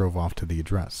bag and drove off to the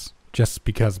address. Just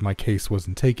because my case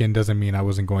wasn't taken doesn't mean I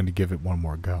wasn't going to give it one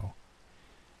more go.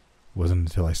 It wasn't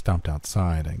until I stopped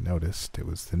outside I noticed it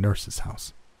was the nurse's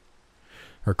house.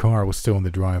 Her car was still in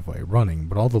the driveway, running,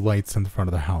 but all the lights in the front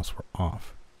of the house were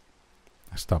off.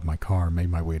 I stopped my car and made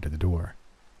my way to the door.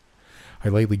 I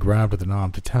lightly grabbed at the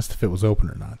knob to test if it was open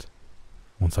or not.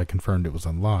 Once I confirmed it was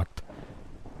unlocked,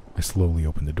 I slowly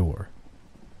opened the door.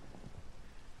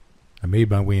 I made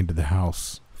my way into the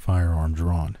house, firearm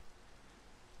drawn.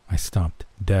 I stopped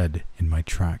dead in my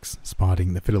tracks,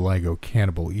 spotting the vitiligo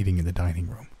cannibal eating in the dining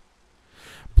room.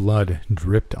 Blood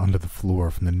dripped onto the floor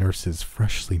from the nurse's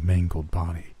freshly mangled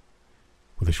body.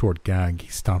 With a short gag, he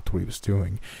stopped what he was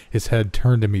doing. His head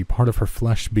turned to me, part of her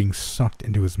flesh being sucked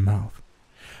into his mouth.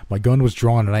 My gun was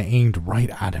drawn and I aimed right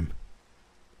at him.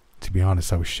 To be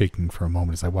honest, I was shaking for a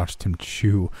moment as I watched him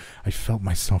chew. I felt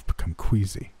myself become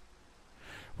queasy.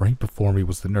 Right before me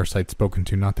was the nurse I'd spoken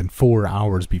to not than 4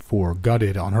 hours before,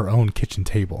 gutted on her own kitchen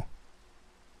table.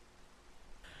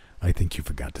 "I think you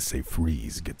forgot to say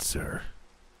freeze, good sir."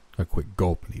 A quick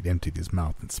gulp and he'd emptied his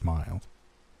mouth and smiled.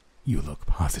 "You look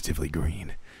positively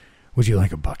green. Would you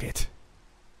like a bucket?"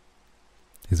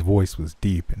 His voice was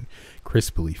deep and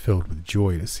crisply filled with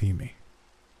joy to see me.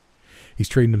 He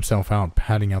straightened himself out,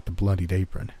 patting out the bloodied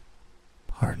apron.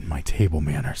 "Pardon my table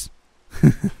manners."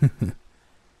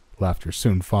 Laughter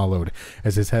soon followed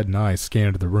as his head and eyes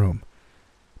scanned the room.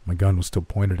 My gun was still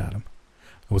pointed at him.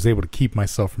 I was able to keep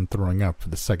myself from throwing up for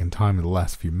the second time in the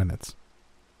last few minutes.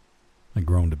 I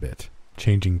groaned a bit,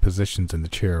 changing positions in the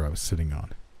chair I was sitting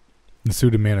on. The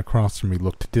suited man across from me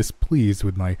looked displeased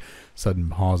with my sudden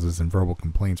pauses and verbal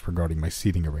complaints regarding my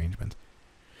seating arrangement.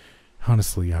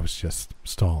 Honestly, I was just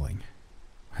stalling.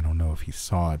 I don't know if he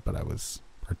saw it, but I was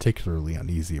particularly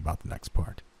uneasy about the next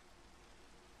part.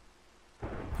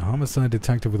 A homicide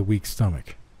detective with a weak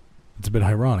stomach. It's a bit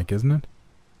ironic, isn't it?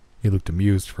 He looked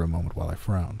amused for a moment while I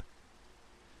frowned.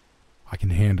 I can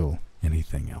handle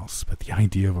anything else, but the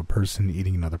idea of a person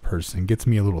eating another person gets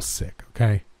me a little sick,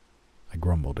 okay? I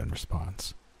grumbled in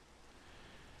response.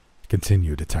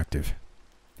 "Continue, detective,"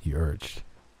 he urged.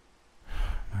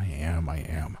 I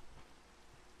am.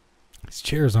 These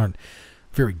chairs aren't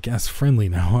very guest-friendly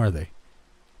now, are they?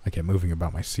 I kept moving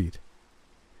about my seat.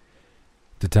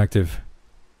 "Detective."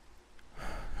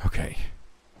 "Okay."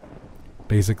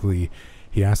 Basically,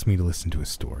 he asked me to listen to his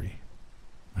story.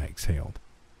 I exhaled.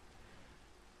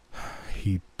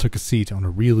 He took a seat on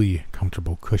a really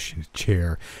comfortable cushioned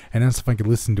chair and asked if I could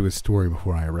listen to his story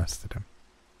before I arrested him.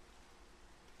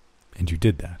 "And you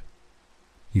did that?"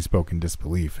 He spoke in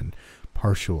disbelief and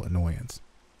partial annoyance.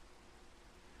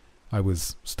 I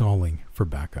was stalling for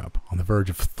backup, on the verge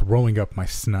of throwing up my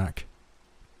snack.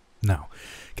 "Now,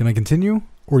 can I continue,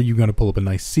 or are you going to pull up a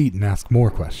nice seat and ask more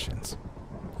questions?"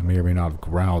 I may or may not have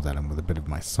growled at him with a bit of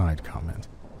my side comment.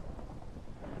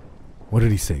 "What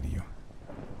did he say to you?"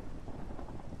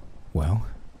 "Well?"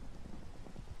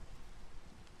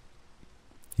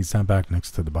 He sat back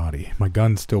next to the body, my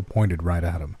gun still pointed right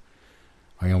at him.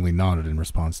 I only nodded in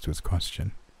response to his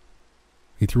question.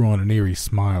 He threw on an eerie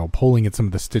smile, pulling at some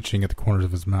of the stitching at the corners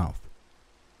of his mouth.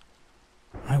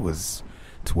 "I was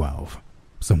 12,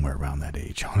 somewhere around that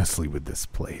age, honestly, with this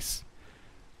place.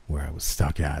 Where I was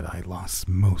stuck at, I lost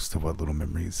most of what little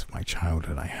memories of my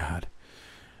childhood I had.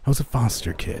 I was a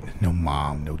foster kid, no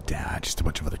mom, no dad, just a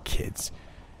bunch of other kids.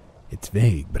 It's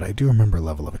vague, but I do remember a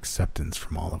level of acceptance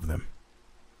from all of them."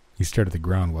 He stared at the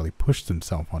ground while he pushed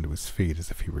himself onto his feet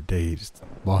as if he were dazed,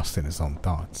 lost in his own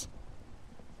thoughts.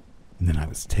 "And then I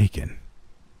was taken.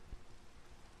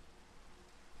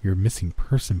 Your missing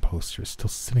person poster is still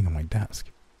sitting on my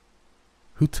desk.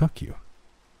 Who took you?"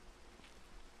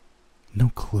 "No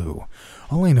clue.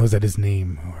 All I know is that his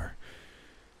name, or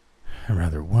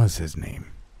rather was his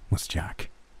name, was Jack."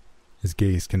 His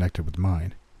gaze connected with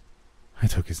mine. "I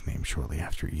took his name shortly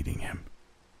after eating him."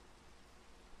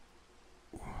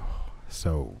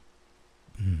 So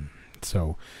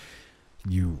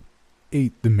you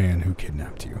ate the man who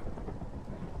kidnapped you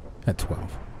at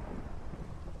 12.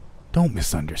 Don't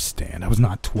misunderstand. I was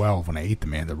not 12 when I ate the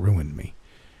man that ruined me.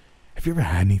 Have you ever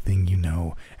had anything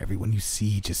everyone you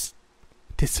see just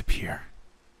disappear?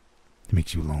 It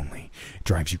makes you lonely. It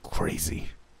drives you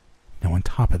crazy. Now on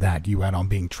top of that, you add on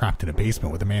being trapped in a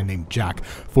basement with a man named Jack,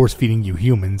 force-feeding you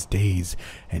humans days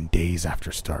and days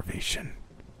after starvation.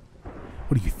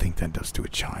 What do you think that does to a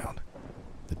child?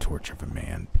 The torture of a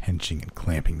man pinching and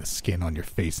clamping the skin on your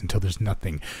face until there's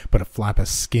nothing but a flap of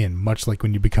skin, much like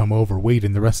when you become overweight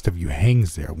and the rest of you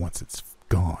hangs there once it's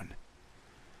gone.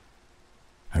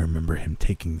 I remember him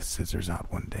taking the scissors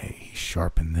out one day. He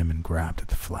sharpened them and grabbed at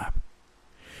the flap.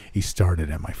 He started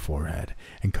at my forehead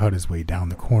and cut his way down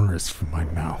the corners from my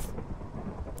mouth.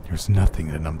 There was nothing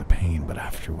to numb the pain, but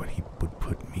after what he would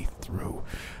put me through,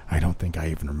 I don't think I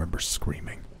even remember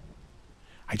screaming.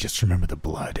 I just remember the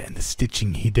blood and the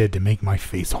stitching he did to make my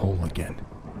face whole again.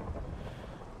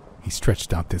 He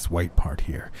stretched out this white part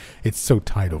here. It's so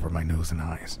tight over my nose and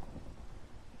eyes.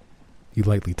 He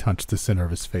lightly touched the center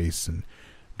of his face and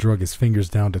drug his fingers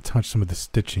down to touch some of the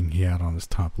stitching he had on his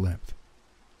top lip.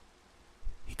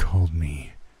 He called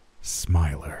me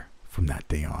Smiler from that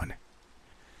day on.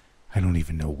 I don't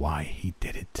even know why he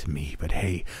did it to me, but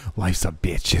hey, life's a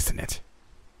bitch, isn't it?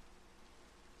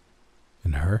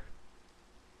 And her?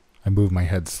 I moved my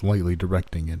head slightly,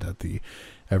 directing it at the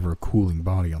ever-cooling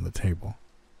body on the table.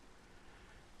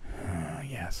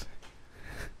 Yes.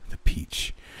 The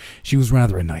Peach. She was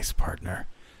rather a nice partner.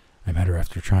 I met her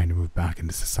after trying to move back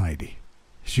into society.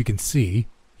 As you can see,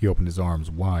 he opened his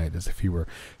arms wide as if he were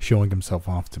showing himself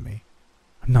off to me.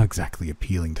 I'm not exactly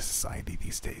appealing to society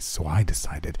these days, so I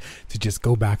decided to just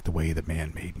go back the way the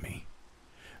man made me.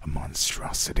 A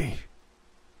monstrosity.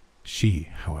 She,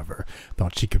 however,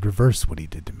 thought she could reverse what he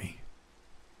did to me.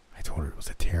 I told her it was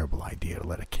a terrible idea to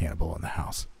let a cannibal in the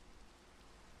house.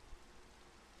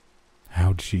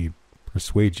 How'd she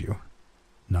persuade you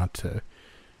not to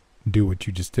do what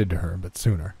you just did to her, but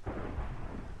sooner?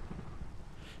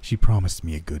 She promised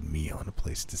me a good meal and a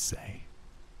place to stay.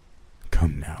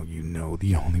 Come now, you know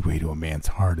the only way to a man's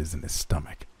heart is in his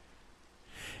stomach.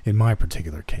 In my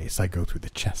particular case, I go through the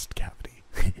chest cavity.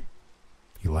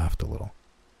 He laughed a little.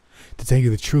 To tell you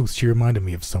the truth, she reminded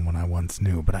me of someone I once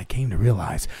knew, but I came to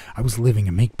realize I was living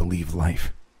a make-believe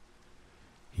life.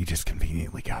 He just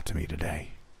conveniently got to me today.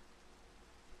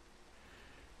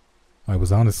 I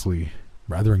was honestly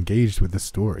rather engaged with this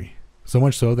story, so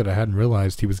much so that I hadn't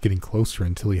realized he was getting closer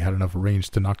until he had enough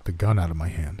range to knock the gun out of my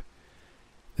hand.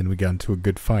 Then we got into a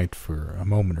good fight for a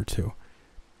moment or two.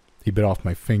 He bit off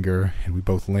my finger, and we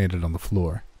both landed on the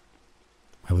floor.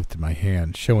 I lifted my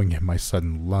hand, showing him my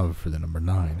sudden love for the number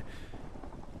 9.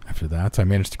 After that, I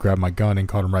managed to grab my gun and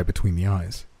caught him right between the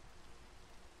eyes.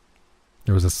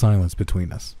 There was a silence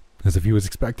between us, as if he was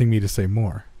expecting me to say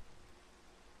more.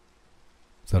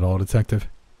 Is that all, Detective?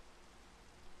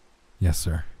 Yes,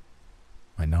 sir.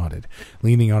 I nodded,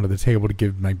 leaning onto the table to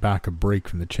give my back a break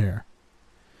from the chair.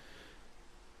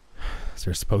 Is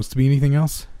there supposed to be anything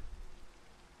else?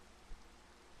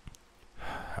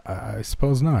 I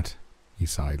suppose not, he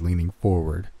sighed, leaning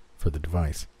forward for the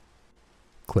device.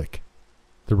 Click.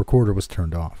 The recorder was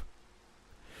turned off.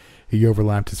 He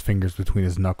overlapped his fingers between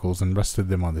his knuckles and rested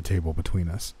them on the table between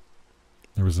us.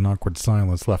 There was an awkward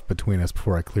silence left between us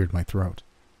before I cleared my throat.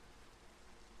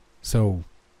 So,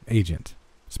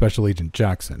 Special Agent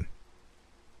Jackson.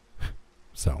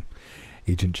 So,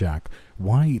 Agent Jack,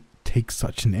 why take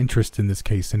such an interest in this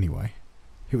case anyway?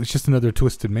 It was just another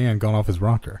twisted man gone off his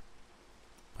rocker.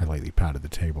 I lightly patted the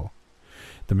table.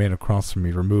 The man across from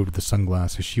me removed the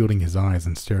sunglasses, shielding his eyes,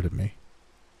 and stared at me.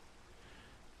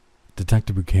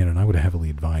 Detective Buchanan, I would heavily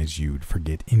advise you to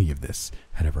forget any of this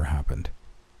had ever happened.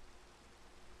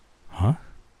 Huh?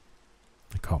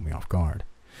 It caught me off guard.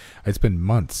 I'd spent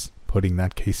months putting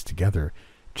that case together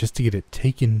just to get it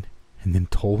taken and then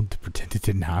told to pretend it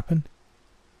didn't happen?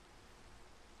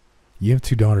 You have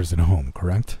 2 daughters at home,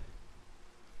 correct?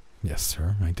 Yes,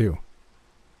 sir, I do.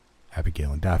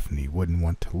 Abigail and Daphne wouldn't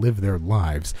want to live their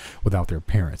lives without their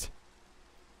parent.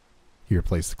 He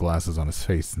replaced the glasses on his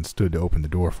face and stood to open the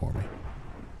door for me.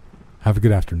 Have a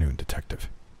good afternoon, Detective.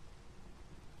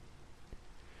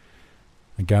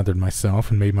 I gathered myself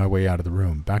and made my way out of the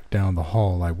room. Back down the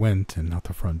hall I went and out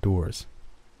the front doors.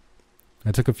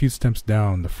 I took a few steps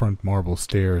down the front marble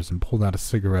stairs and pulled out a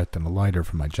cigarette and a lighter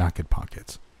from my jacket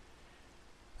pockets.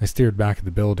 I stared back at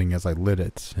the building as I lit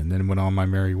it and then went on my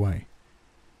merry way.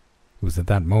 It was at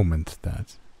that moment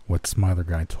that what Smiler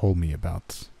Guy told me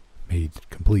about made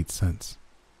complete sense.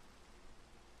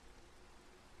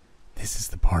 This is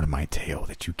the part of my tale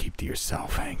that you keep to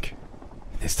yourself, Hank.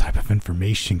 This type of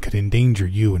information could endanger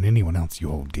you and anyone else you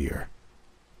hold dear.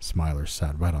 Smiler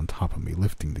sat right on top of me,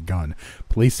 lifting the gun,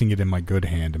 placing it in my good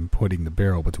hand and putting the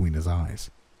barrel between his eyes.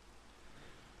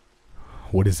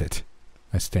 What is it?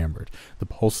 I stammered, the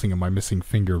pulsing of my missing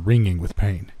finger ringing with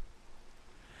pain.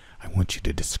 I want you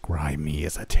to describe me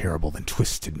as a terrible and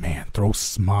twisted man, throw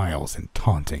smiles and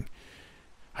taunting.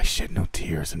 I shed no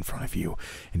tears in front of you,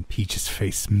 and Peach's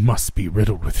face must be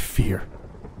riddled with fear.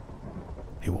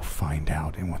 They will find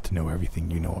out and want to know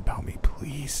everything you know about me.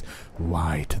 Please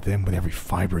lie to them with every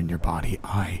fiber in your body.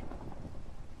 I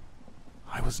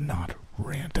was not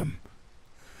random.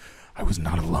 I was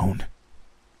not alone.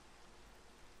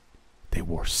 They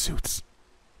wore suits.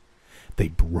 They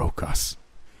broke us.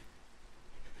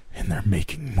 And they're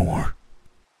making more.